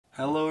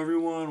Hello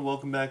everyone,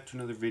 welcome back to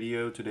another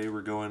video. Today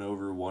we're going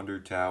over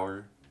Wonder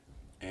Tower.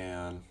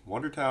 And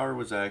Wonder Tower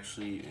was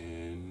actually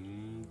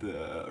in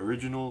the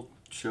original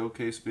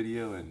showcase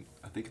video, and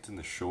I think it's in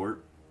the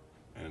short.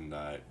 And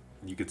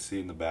you could see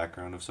it in the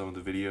background of some of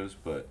the videos,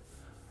 but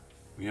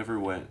we never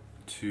went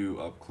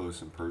too up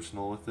close and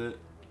personal with it.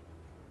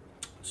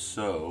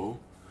 So,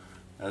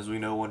 as we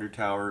know, Wonder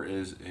Tower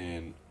is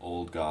in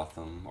old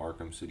Gotham,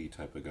 Arkham City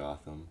type of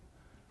Gotham.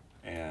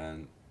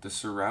 And the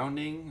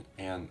surrounding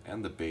and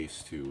the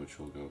base too, which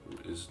we'll go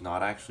over, is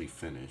not actually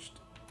finished,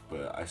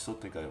 but I still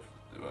think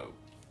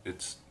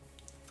it's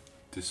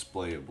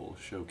displayable,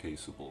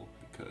 showcaseable,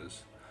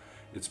 because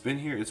it's been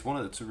here. It's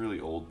a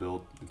really old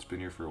build. It's been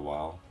here for a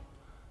while.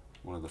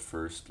 One of the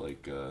first,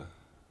 within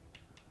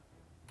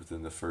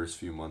the first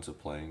few months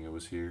of playing, it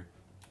was here.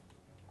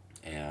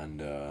 And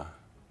so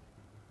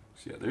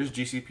yeah, there's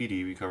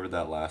GCPD. We covered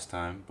that last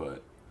time,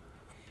 but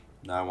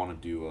now I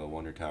want to do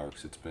Wonder Tower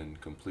because it's been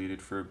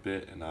completed for a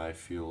bit and I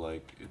feel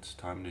like it's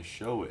time to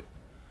show it.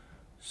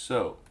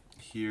 So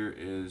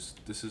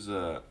this is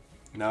now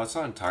it's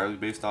not entirely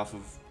based off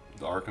of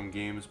the Arkham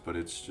games, but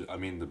it's just, I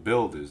mean the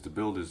build is,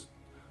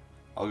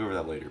 I'll go over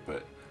that later,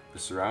 but the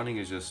surrounding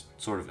is just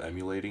sort of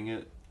emulating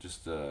it,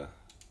 just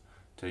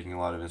taking a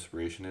lot of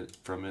inspiration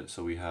from it.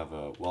 So we have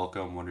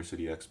Welcome Wonder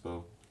City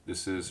Expo.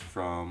 This is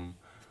from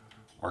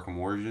Arkham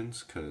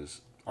Origins,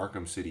 because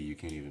Arkham City you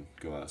can't even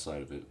go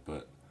outside of it,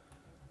 but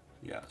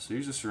yeah, so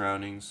here's the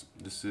surroundings.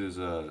 This is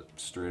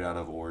straight out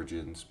of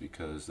Origins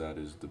because that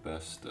is the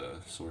best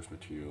source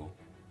material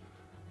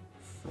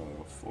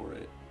for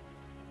it.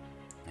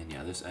 And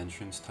yeah, this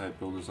entrance type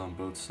build is on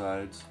both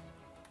sides.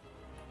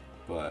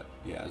 But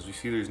yeah, as we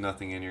see, there's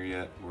nothing in here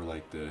yet where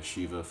like the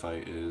Shiva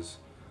fight is.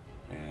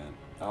 And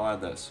I'll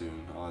add that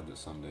soon. I'll add that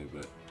someday,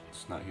 but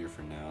it's not here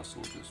for now, so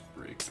we'll just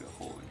break a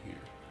hole in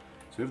here.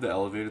 So we have the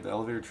elevator. The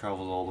elevator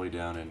travels all the way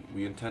down, and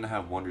we intend to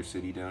have Wonder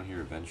City down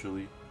here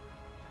eventually.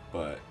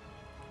 But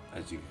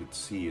as you could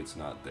see, it's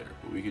not there.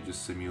 But we could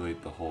just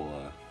simulate the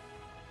whole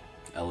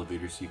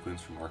elevator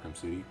sequence from Arkham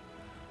City.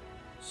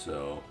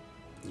 So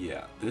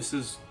yeah, this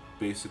is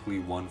basically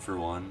one for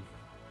one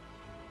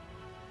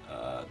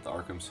the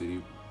Arkham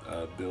City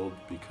build,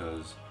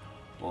 because,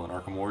 well, in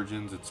Arkham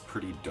Origins it's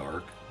pretty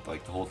dark.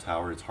 Like the whole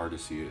tower, it's hard to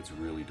see it. It's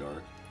really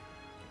dark.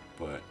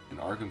 But in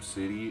Arkham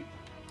City,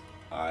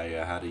 I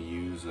had to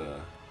use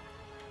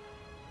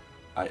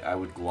I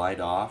would glide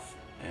off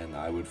and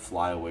I would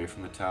fly away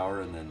from the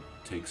tower and then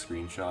take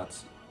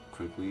screenshots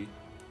quickly,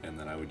 and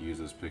then I would use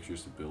those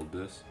pictures to build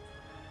this.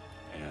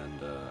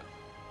 And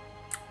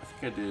I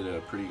think I did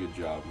a pretty good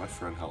job. My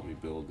friend helped me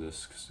build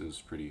this because it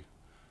was pretty,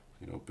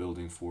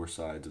 building four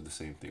sides of the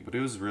same thing. But it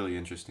was a really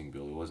interesting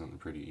build. It wasn't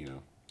pretty,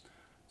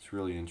 it's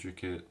really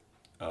intricate.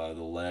 The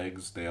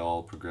legs, they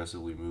all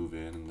progressively move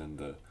in, and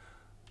then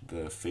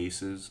the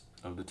faces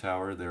of the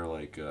tower, they're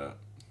like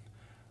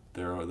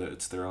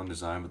it's their own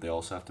design, but they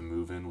also have to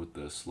move in with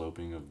the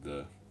sloping of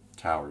the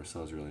tower, so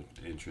that was really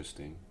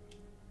interesting.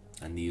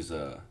 And these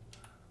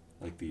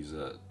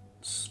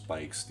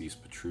spikes, these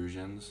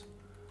protrusions,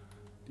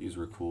 these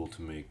were cool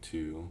to make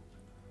too.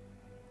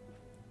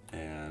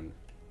 And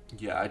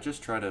yeah, I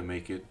just try to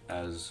make it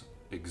as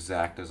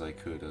exact as I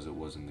could as it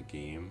was in the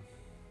game.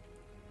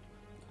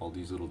 All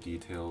these little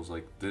details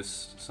like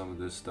this, some of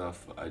this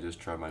stuff, I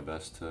just tried my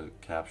best to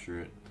capture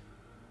it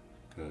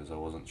because I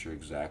wasn't sure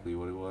exactly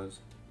what it was.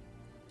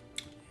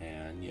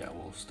 And yeah,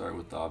 we'll start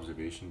with the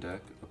observation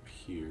deck up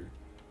here.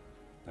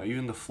 Now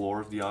even the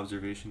floor of the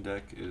observation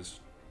deck is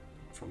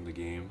from the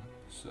game.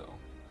 So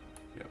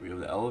yeah, we have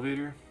the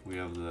elevator, we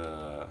have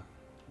the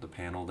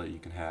panel that you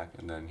can hack,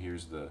 and then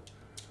here's the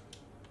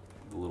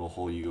little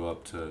hole you go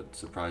up to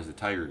surprise the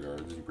tiger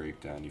guards. You break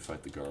down, you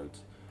fight the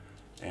guards.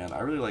 And I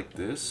really like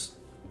this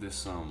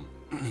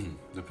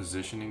the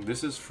positioning.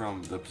 This is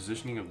from the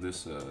positioning of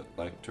this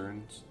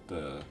lecterns,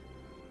 the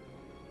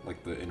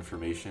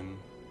information,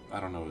 I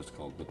don't know what it's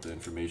called, but the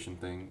information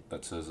thing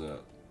that says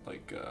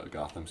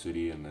Gotham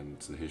City, and then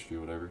it's the history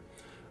or whatever.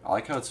 I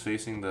like how it's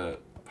facing the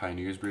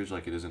Pioneers Bridge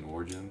like it is in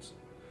Origins,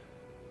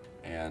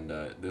 and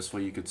this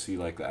way you could see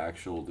like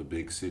the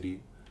big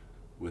city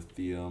with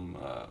the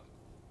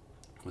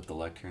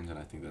lecterns, and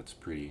I think that's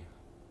pretty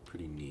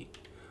neat.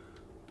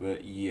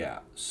 But yeah,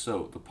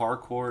 so the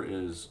parkour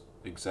is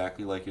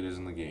exactly like it is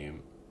in the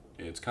game.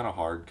 It's kind of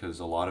hard because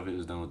a lot of it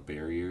is done with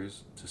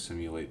barriers to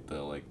simulate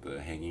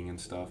the hanging and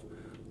stuff.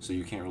 So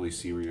you can't really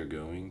see where you're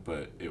going,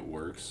 but it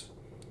works.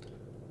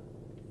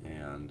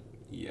 And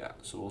yeah,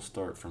 so we'll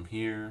start from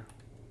here,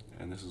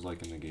 and this is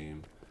like in the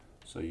game.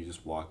 So you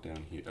just walk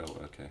down here.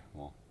 Oh, okay,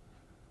 well,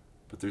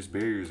 but there's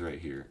barriers right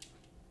here.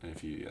 And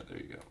there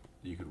you go.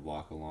 You could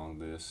walk along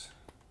this,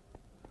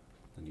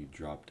 then you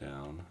drop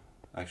down.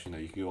 Actually, no,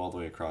 you can go all the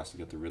way across to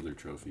get the Riddler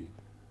trophy.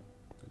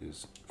 That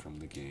is from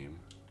the game.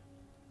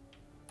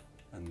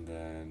 And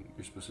then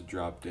you're supposed to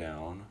drop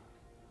down,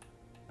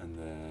 and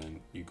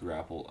then you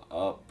grapple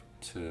up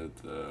to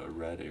the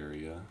red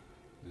area,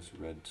 this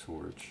red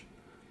torch,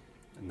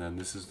 and then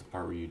this is the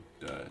part where you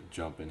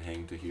jump and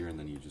hang to here, and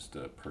then you just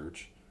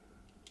perch,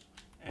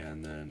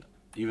 and then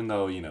even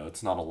though, you know,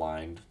 it's not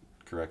aligned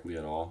correctly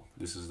at all,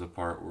 this is the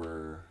part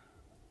where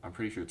I'm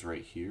pretty sure it's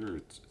right here.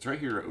 It's right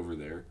here over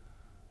there.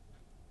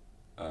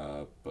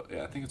 But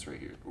yeah, I think it's right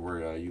here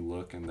where you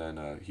look, and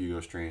then Hugo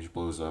Strange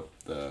blows up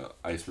the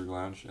Iceberg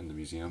Lounge in the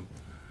museum.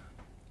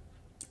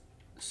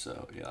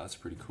 So yeah, that's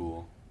pretty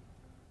cool.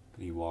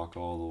 Then you walk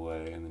all the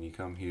way, and then you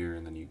come here,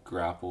 and then you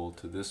grapple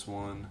to this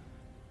one,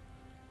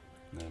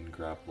 and then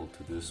grapple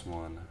to this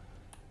one,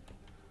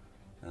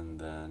 and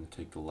then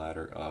take the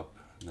ladder up,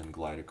 and then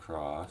glide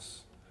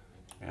across.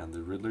 And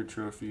the Riddler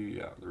trophy,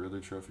 yeah, the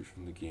Riddler trophy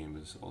from the game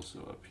is also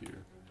up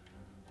here.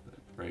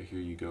 Right here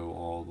you go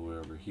all the way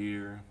over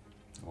here,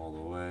 all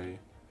the way.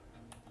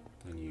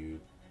 Then you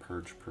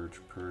perch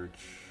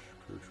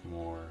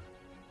more.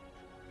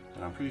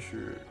 And I'm pretty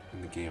sure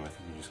in the game, I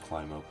think you just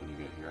climb up when you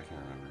get here. I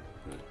can't remember,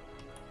 but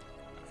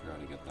I forgot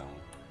to get that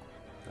one,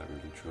 that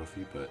Riddler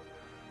trophy. But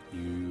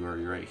you're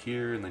right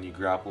here, and then you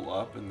grapple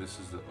up, and this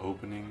is the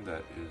opening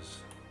that is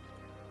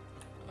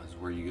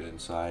where you get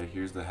inside.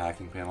 Here's the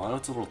hacking panel. I know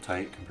it's a little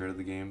tight compared to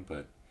the game,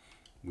 but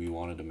we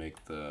wanted to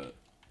make the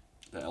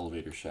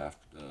elevator shaft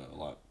a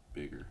lot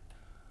bigger,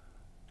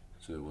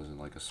 so it wasn't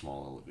like a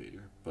small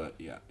elevator. But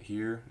yeah,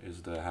 here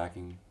is the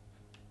hacking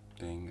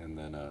thing, and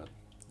then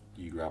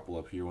you grapple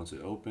up here once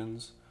it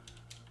opens,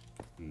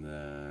 and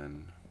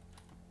then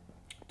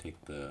take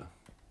the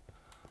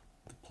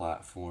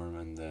platform,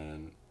 and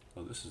then,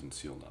 oh, this isn't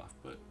sealed off,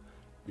 but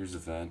here's the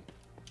vent,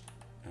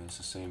 and it's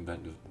the same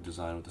vent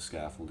design with the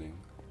scaffolding.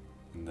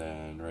 And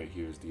then right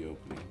here is the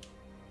opening.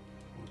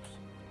 Whoops.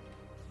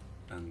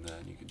 And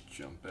then you could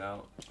jump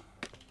out.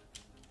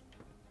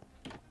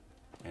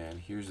 And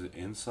here's the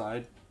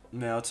inside.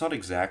 Now, it's not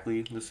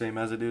exactly the same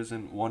as it is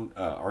in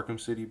Arkham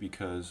City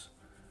because,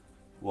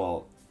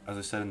 well, as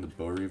I said in the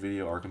Bowery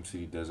video, Arkham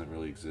City doesn't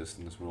really exist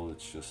in this world.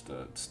 It's just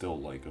it's still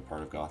like a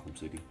part of Gotham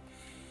City.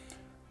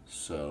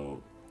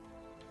 So,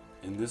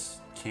 in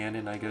this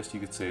canon, I guess you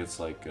could say it's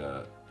like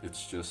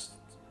it's just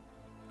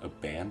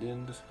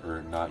abandoned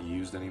or not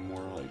used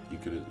anymore. Like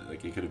it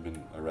could have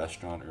been a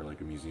restaurant or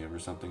like a museum or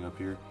something up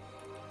here,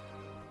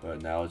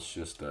 but now it's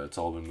just it's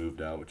all been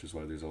moved out, which is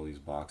why there's all these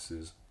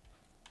boxes.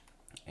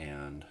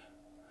 And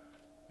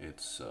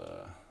it's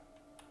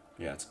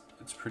yeah,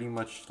 it's pretty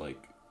much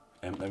like,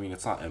 I mean,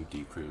 it's not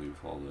empty clearly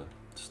with all the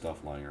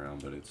stuff lying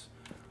around, but it's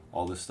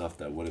all the stuff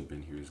that would have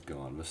been here is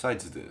gone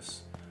besides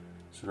this.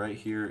 So right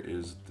here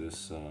is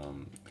this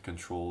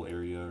control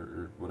area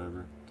or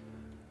whatever.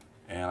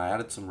 And I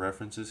added some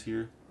references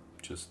here,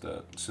 just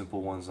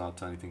simple ones, not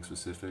to anything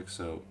specific.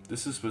 So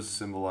this is supposed to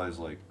symbolize,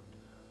 like,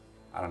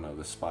 I don't know,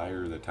 the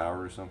spire or the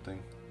tower or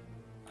something.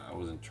 I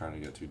wasn't trying to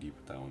get too deep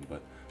with that one,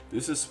 but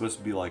this is supposed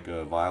to be like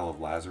a vial of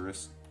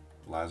Lazarus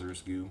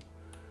goo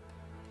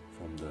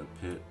from the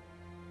pit.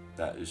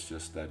 That is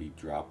just that he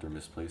dropped or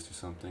misplaced or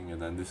something.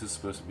 And then this is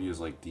supposed to be his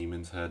like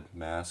demon's head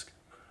mask.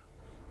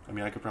 I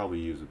mean, I could probably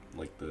use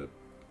like the,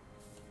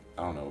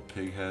 I don't know,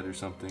 pig head or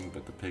something,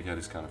 but the pig head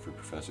is kind of for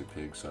Professor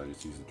Pig, so I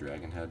just use the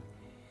dragon head.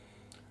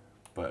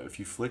 But if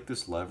you flick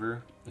this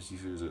lever, you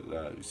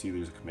see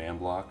there's a command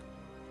block.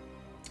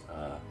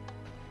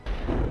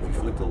 If you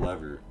flick the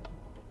lever,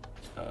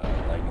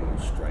 lightning will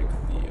strike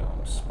the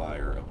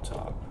spire up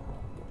top.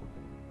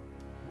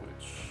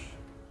 Which,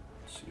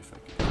 let's see if I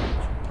can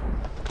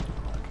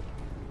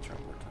try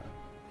one more time.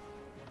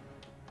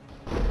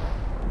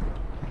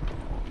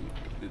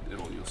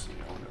 You'll see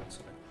me on the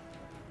outside.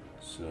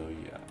 So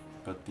yeah.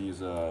 But these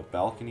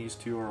balconies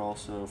too are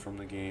also from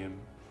the game,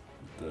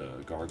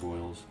 the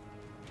gargoyles.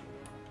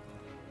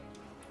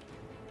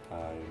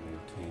 I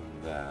maintain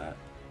that.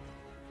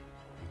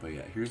 But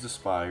yeah, here's the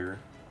spire.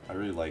 I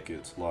really like it.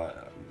 It's a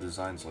lot. The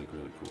design's like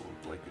really cool.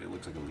 Like it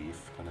looks like a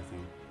leaf kind of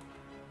thing.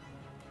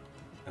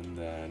 And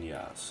then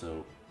yeah,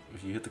 so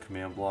if you hit the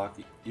command block,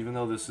 even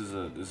though this is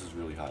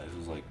really high, this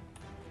is like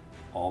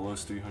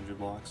almost 300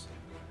 blocks.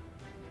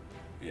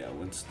 Yeah,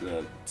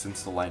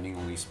 since the lightning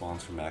only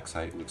spawns from max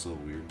height, it looks a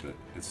little weird, but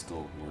it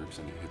still works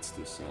and it hits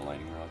this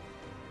lightning rod.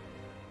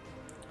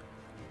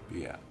 But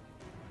yeah,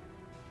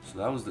 so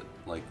that was the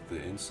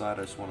inside.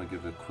 I just want to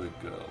give a quick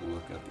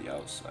look at the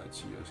outside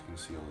so you guys can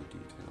see all the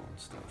detail and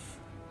stuff.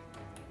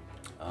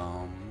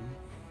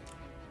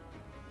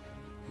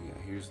 Yeah,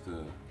 here's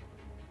the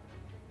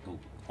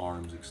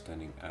arms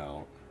extending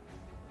out.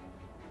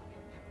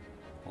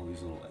 All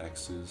these little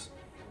X's.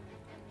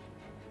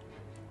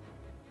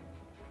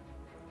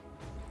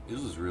 This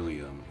was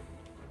really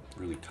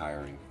really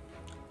tiring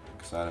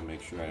because I had to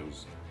make sure I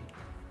was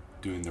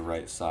doing the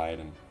right side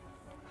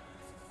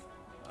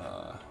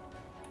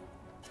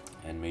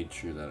and made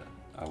sure that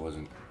I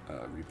wasn't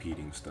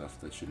repeating stuff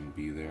that shouldn't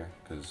be there,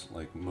 because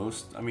like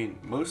most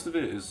of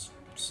it is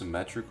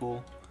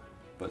symmetrical,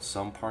 but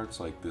some parts,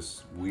 like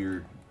this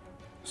weird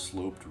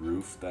sloped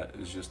roof that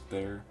is just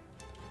there,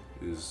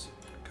 is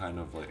kind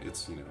of like,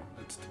 it's, you know,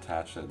 it's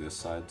detached at this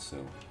side, so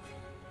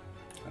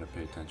I had to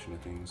pay attention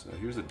to things.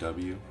 Here's a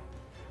W.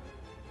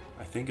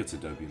 I think it's a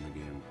W in the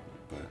game,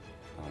 but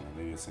I don't know,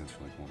 maybe it stands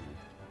for like Wonder.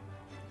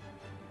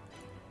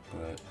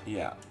 But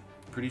yeah,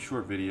 pretty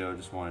short video. I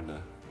just wanted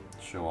to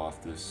show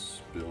off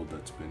this build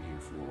that's been here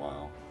for a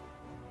while.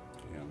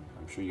 And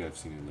I'm sure you guys have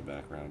seen it in the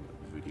background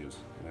of the videos,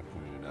 and I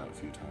pointed it out a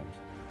few times.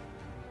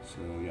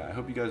 So yeah, I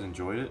hope you guys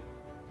enjoyed it.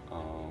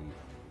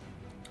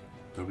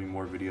 There'll be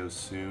more videos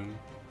soon,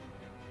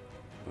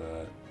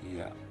 but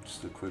yeah,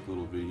 just a quick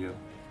little video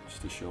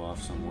just to show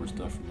off some more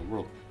stuff from the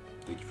world.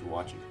 Thank you for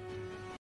watching.